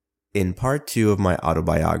In part 2 of my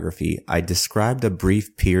autobiography, I described a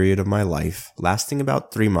brief period of my life lasting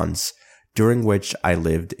about 3 months, during which I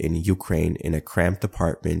lived in Ukraine in a cramped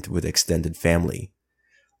apartment with extended family.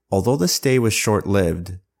 Although the stay was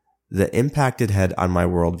short-lived, the impact it had on my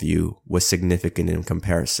worldview was significant in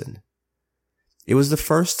comparison. It was the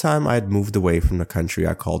first time I had moved away from the country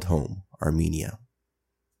I called home, Armenia.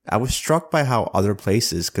 I was struck by how other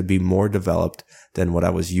places could be more developed than what I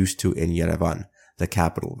was used to in Yerevan, the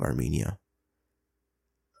capital of Armenia.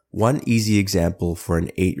 One easy example for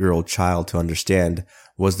an 8-year-old child to understand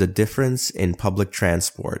was the difference in public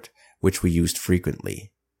transport, which we used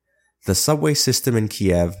frequently. The subway system in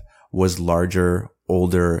Kiev was larger,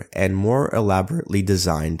 older, and more elaborately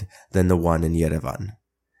designed than the one in Yerevan.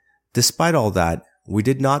 Despite all that, we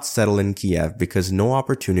did not settle in Kiev because no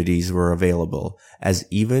opportunities were available, as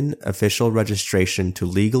even official registration to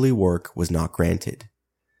legally work was not granted.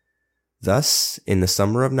 Thus, in the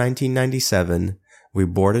summer of 1997, we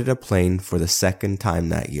boarded a plane for the second time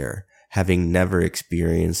that year, having never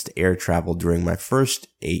experienced air travel during my first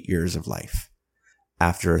 8 years of life.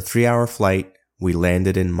 After a 3-hour flight, we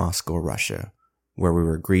landed in Moscow, Russia, where we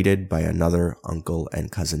were greeted by another uncle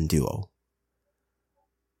and cousin duo.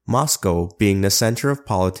 Moscow, being the center of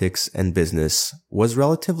politics and business, was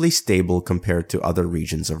relatively stable compared to other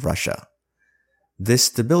regions of Russia. This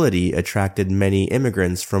stability attracted many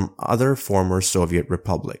immigrants from other former Soviet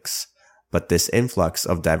republics, but this influx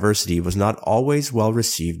of diversity was not always well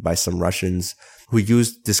received by some Russians who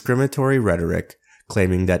used discriminatory rhetoric,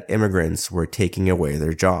 claiming that immigrants were taking away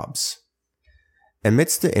their jobs.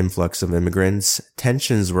 Amidst the influx of immigrants,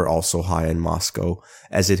 tensions were also high in Moscow,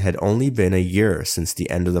 as it had only been a year since the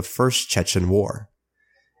end of the First Chechen War.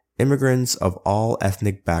 Immigrants of all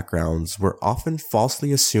ethnic backgrounds were often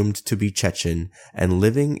falsely assumed to be Chechen and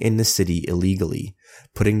living in the city illegally,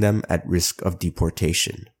 putting them at risk of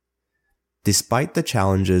deportation. Despite the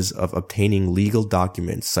challenges of obtaining legal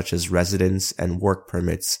documents such as residence and work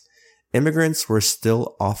permits, immigrants were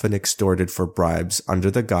still often extorted for bribes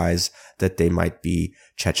under the guise that they might be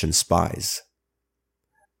Chechen spies.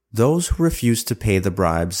 Those who refused to pay the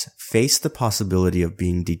bribes faced the possibility of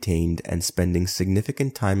being detained and spending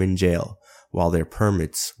significant time in jail while their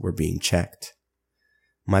permits were being checked.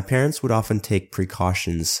 My parents would often take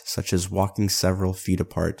precautions such as walking several feet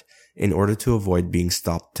apart in order to avoid being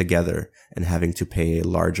stopped together and having to pay a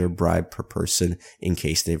larger bribe per person in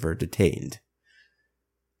case they were detained.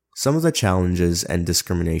 Some of the challenges and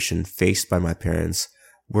discrimination faced by my parents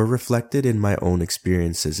were reflected in my own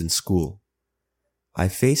experiences in school. I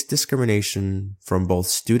faced discrimination from both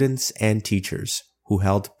students and teachers who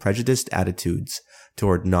held prejudiced attitudes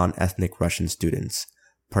toward non-ethnic Russian students,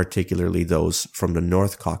 particularly those from the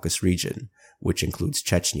North Caucasus region, which includes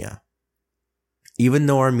Chechnya. Even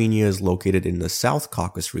though Armenia is located in the South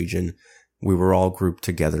Caucasus region, we were all grouped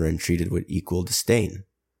together and treated with equal disdain.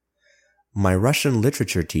 My Russian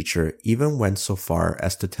literature teacher even went so far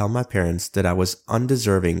as to tell my parents that I was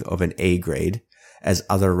undeserving of an A grade, as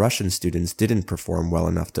other Russian students didn't perform well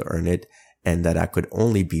enough to earn it, and that I could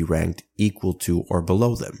only be ranked equal to or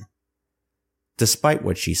below them. Despite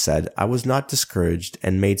what she said, I was not discouraged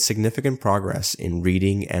and made significant progress in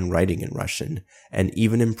reading and writing in Russian, and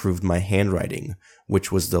even improved my handwriting,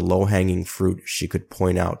 which was the low-hanging fruit she could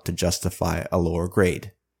point out to justify a lower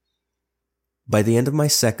grade. By the end of my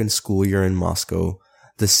second school year in Moscow,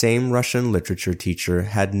 the same Russian literature teacher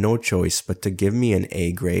had no choice but to give me an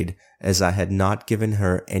A grade, as I had not given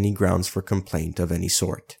her any grounds for complaint of any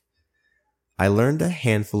sort. I learned a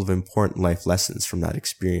handful of important life lessons from that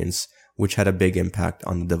experience, which had a big impact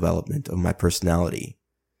on the development of my personality.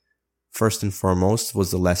 First and foremost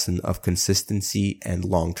was the lesson of consistency and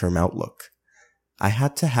long-term outlook. I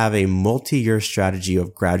had to have a multi-year strategy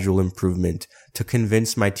of gradual improvement to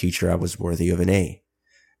convince my teacher I was worthy of an A.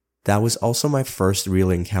 That was also my first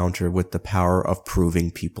real encounter with the power of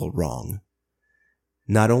proving people wrong.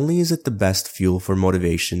 Not only is it the best fuel for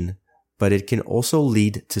motivation, but it can also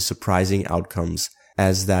lead to surprising outcomes,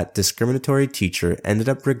 as that discriminatory teacher ended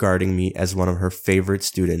up regarding me as one of her favorite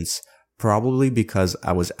students, probably because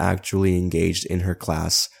I was actually engaged in her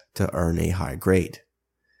class to earn a high grade.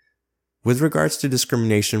 With regards to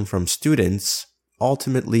discrimination from students,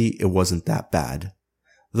 ultimately it wasn't that bad.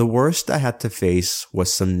 The worst I had to face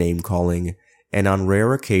was some name-calling, and on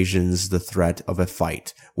rare occasions the threat of a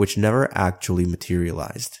fight, which never actually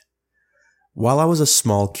materialized. While I was a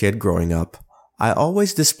small kid growing up, I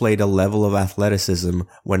always displayed a level of athleticism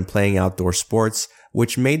when playing outdoor sports,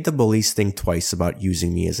 which made the bullies think twice about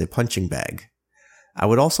using me as a punching bag. I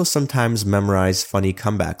would also sometimes memorize funny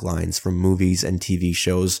comeback lines from movies and TV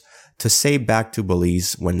shows to say back to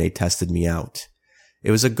bullies when they tested me out.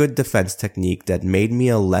 It was a good defense technique that made me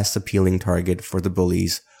a less appealing target for the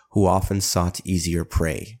bullies who often sought easier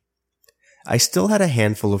prey. I still had a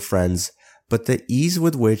handful of friends, but the ease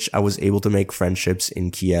with which I was able to make friendships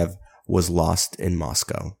in Kiev was lost in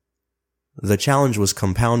Moscow. The challenge was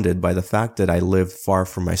compounded by the fact that I lived far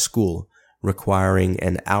from my school, requiring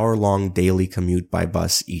an hour-long daily commute by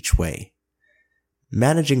bus each way.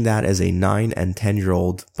 Managing that as a 9 and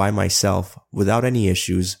 10-year-old by myself without any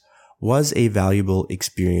issues was a valuable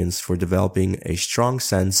experience for developing a strong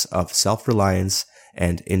sense of self-reliance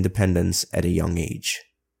and independence at a young age.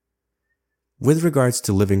 With regards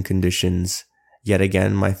to living conditions, yet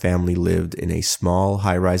again my family lived in a small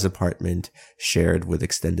high-rise apartment shared with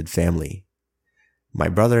extended family. My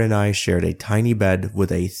brother and I shared a tiny bed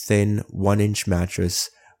with a thin 1-inch mattress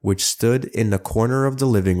which stood in the corner of the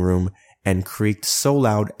living room and creaked so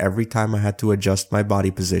loud every time I had to adjust my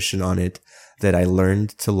body position on it that I learned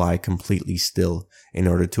to lie completely still in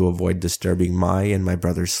order to avoid disturbing my and my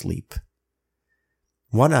brother's sleep.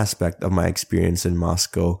 One aspect of my experience in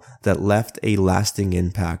Moscow that left a lasting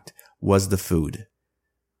impact was the food.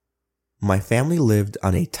 My family lived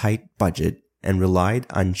on a tight budget and relied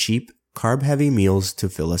on cheap, carb-heavy meals to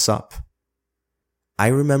fill us up. I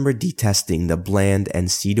remember detesting the bland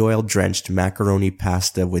and seed oil-drenched macaroni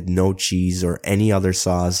pasta with no cheese or any other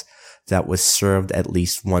sauce that was served at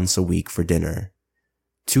least once a week for dinner.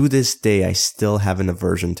 To this day, I still have an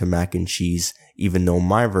aversion to mac and cheese, even though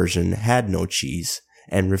my version had no cheese,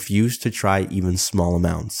 and refused to try even small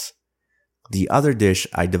amounts. The other dish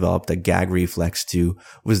I developed a gag reflex to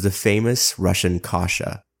was the famous Russian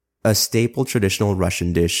kasha, a staple traditional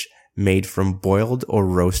Russian dish made from boiled or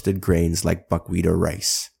roasted grains like buckwheat or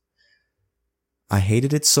rice. I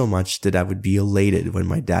hated it so much that I would be elated when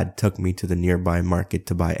my dad took me to the nearby market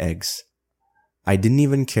to buy eggs. I didn't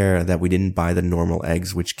even care that we didn't buy the normal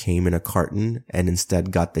eggs which came in a carton and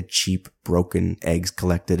instead got the cheap, broken eggs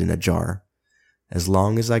collected in a jar. As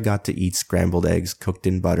long as I got to eat scrambled eggs cooked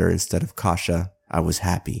in butter instead of kasha, I was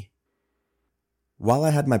happy. While I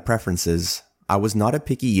had my preferences, I was not a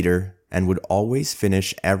picky eater and would always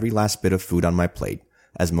finish every last bit of food on my plate,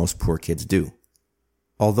 as most poor kids do.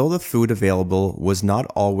 Although the food available was not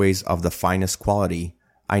always of the finest quality,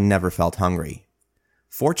 I never felt hungry.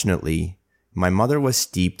 Fortunately, my mother was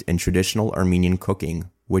steeped in traditional Armenian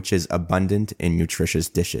cooking, which is abundant in nutritious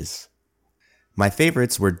dishes. My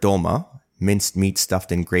favorites were dolma, minced meat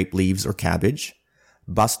stuffed in grape leaves or cabbage,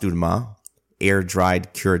 basturma,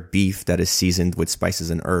 air-dried cured beef that is seasoned with spices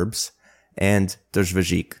and herbs, and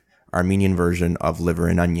drzvizhik, Armenian version of liver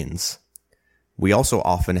and onions. We also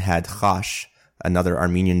often had khash, another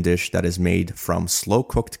Armenian dish that is made from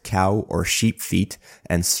slow-cooked cow or sheep feet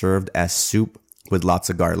and served as soup with lots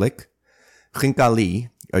of garlic, khinkali,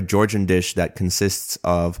 a Georgian dish that consists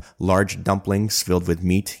of large dumplings filled with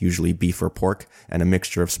meat, usually beef or pork, and a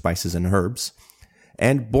mixture of spices and herbs,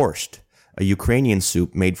 and borscht, a Ukrainian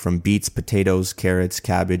soup made from beets, potatoes, carrots,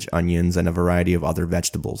 cabbage, onions, and a variety of other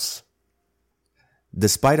vegetables.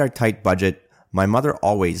 Despite our tight budget, my mother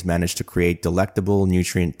always managed to create delectable,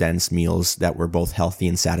 nutrient-dense meals that were both healthy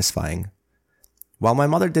and satisfying. While my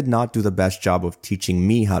mother did not do the best job of teaching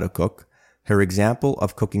me how to cook, her example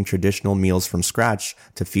of cooking traditional meals from scratch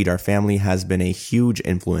to feed our family has been a huge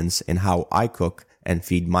influence in how I cook and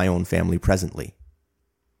feed my own family presently.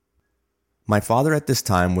 My father at this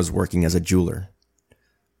time was working as a jeweler.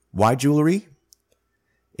 Why jewelry?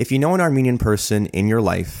 If you know an Armenian person in your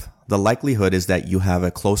life, the likelihood is that you have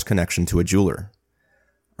a close connection to a jeweler.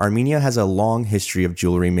 Armenia has a long history of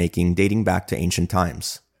jewelry making dating back to ancient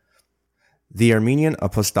times. The Armenian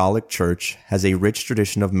Apostolic Church has a rich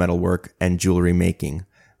tradition of metalwork and jewelry making,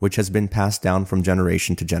 which has been passed down from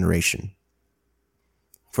generation to generation.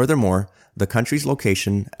 Furthermore, the country's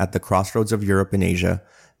location at the crossroads of Europe and Asia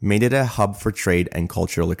made it a hub for trade and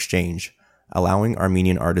cultural exchange, allowing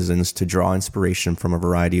Armenian artisans to draw inspiration from a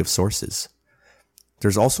variety of sources.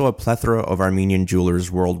 There's also a plethora of Armenian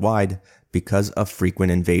jewelers worldwide because of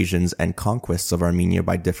frequent invasions and conquests of Armenia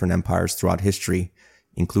by different empires throughout history,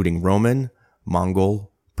 including Roman,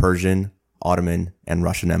 Mongol, Persian, Ottoman, and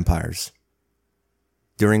Russian empires.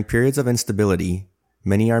 During periods of instability,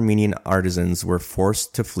 many Armenian artisans were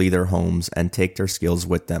forced to flee their homes and take their skills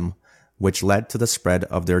with them, which led to the spread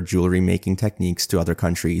of their jewelry-making techniques to other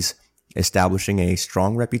countries, establishing a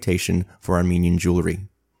strong reputation for Armenian jewelry.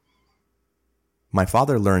 My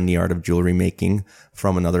father learned the art of jewelry making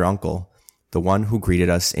from another uncle, the one who greeted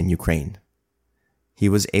us in Ukraine. He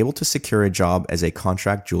was able to secure a job as a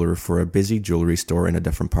contract jeweler for a busy jewelry store in a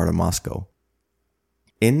different part of Moscow.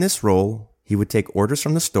 In this role, he would take orders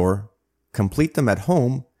from the store, complete them at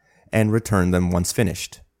home, and return them once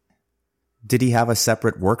finished. Did he have a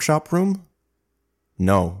separate workshop room?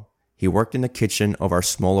 No, he worked in the kitchen of our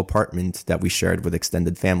small apartment that we shared with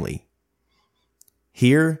extended family.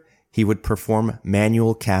 Here, he would perform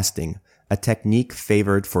manual casting, a technique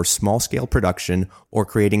favored for small-scale production or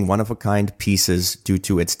creating one-of-a-kind pieces due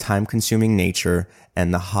to its time-consuming nature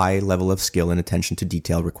and the high level of skill and attention to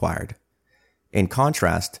detail required. In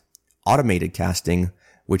contrast, automated casting,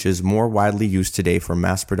 which is more widely used today for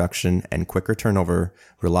mass production and quicker turnover,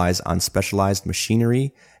 relies on specialized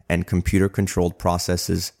machinery and computer-controlled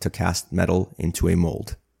processes to cast metal into a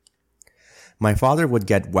mold. My father would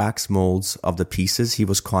get wax molds of the pieces he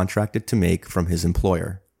was contracted to make from his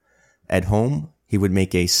employer. At home, he would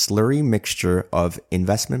make a slurry mixture of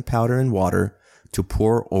investment powder and water to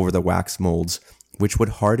pour over the wax molds, which would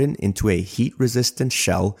harden into a heat-resistant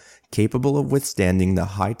shell capable of withstanding the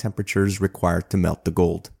high temperatures required to melt the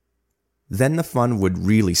gold. Then the fun would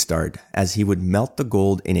really start, as he would melt the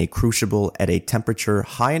gold in a crucible at a temperature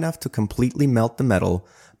high enough to completely melt the metal,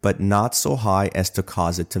 but not so high as to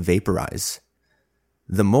cause it to vaporize.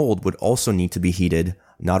 The mold would also need to be heated,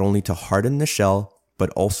 not only to harden the shell, but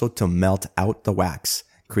also to melt out the wax,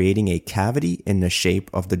 creating a cavity in the shape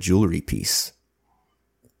of the jewelry piece.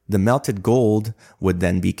 The melted gold would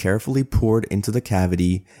then be carefully poured into the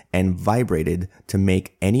cavity and vibrated to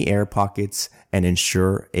make any air pockets and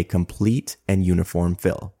ensure a complete and uniform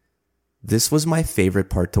fill. This was my favorite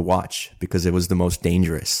part to watch because it was the most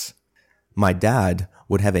dangerous. My dad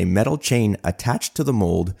would have a metal chain attached to the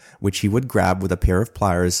mold, which he would grab with a pair of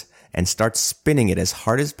pliers and start spinning it as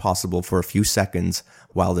hard as possible for a few seconds,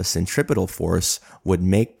 while the centripetal force would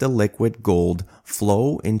make the liquid gold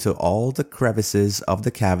flow into all the crevices of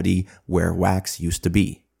the cavity where wax used to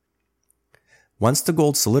be. Once the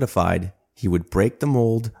gold solidified, he would break the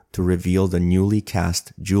mold to reveal the newly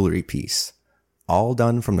cast jewelry piece, all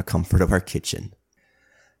done from the comfort of our kitchen.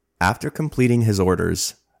 After completing his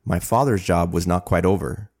orders, my father's job was not quite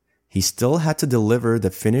over. He still had to deliver the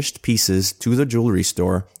finished pieces to the jewelry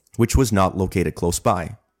store, which was not located close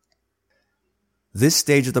by. This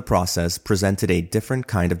stage of the process presented a different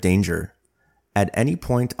kind of danger. At any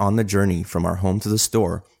point on the journey from our home to the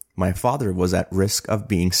store, my father was at risk of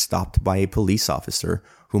being stopped by a police officer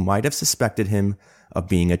who might have suspected him of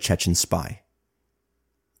being a Chechen spy.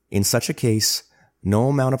 In such a case, no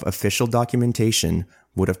amount of official documentation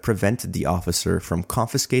would have prevented the officer from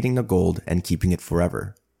confiscating the gold and keeping it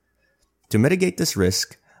forever. To mitigate this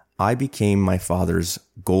risk, I became my father's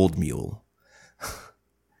gold mule.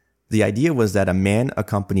 The idea was that a man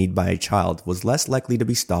accompanied by a child was less likely to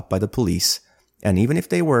be stopped by the police, and even if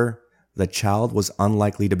they were, the child was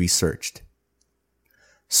unlikely to be searched.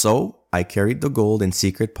 So, I carried the gold in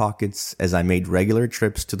secret pockets as I made regular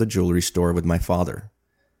trips to the jewelry store with my father.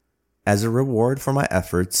 As a reward for my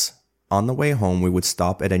efforts, on the way home we would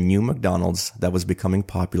stop at a new McDonald's that was becoming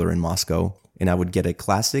popular in Moscow, and I would get a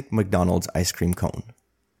classic McDonald's ice cream cone.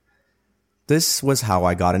 This was how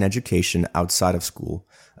I got an education outside of school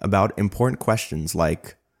about important questions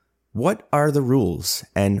like, what are the rules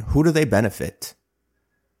and who do they benefit?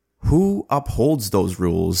 Who upholds those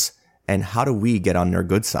rules and how do we get on their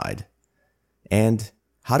good side? And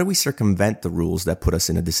how do we circumvent the rules that put us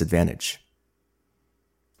in a disadvantage?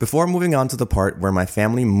 Before moving on to the part where my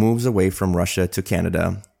family moves away from Russia to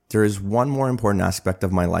Canada, there is one more important aspect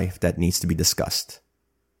of my life that needs to be discussed.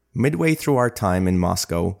 Midway through our time in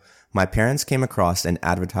Moscow, my parents came across an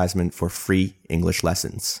advertisement for free English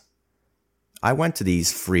lessons. I went to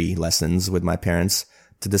these free lessons with my parents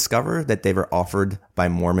to discover that they were offered by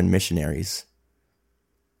Mormon missionaries.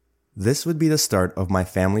 This would be the start of my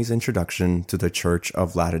family's introduction to the Church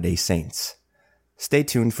of Latter-day Saints. Stay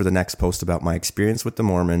tuned for the next post about my experience with the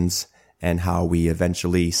Mormons and how we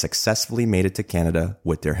eventually successfully made it to Canada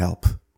with their help.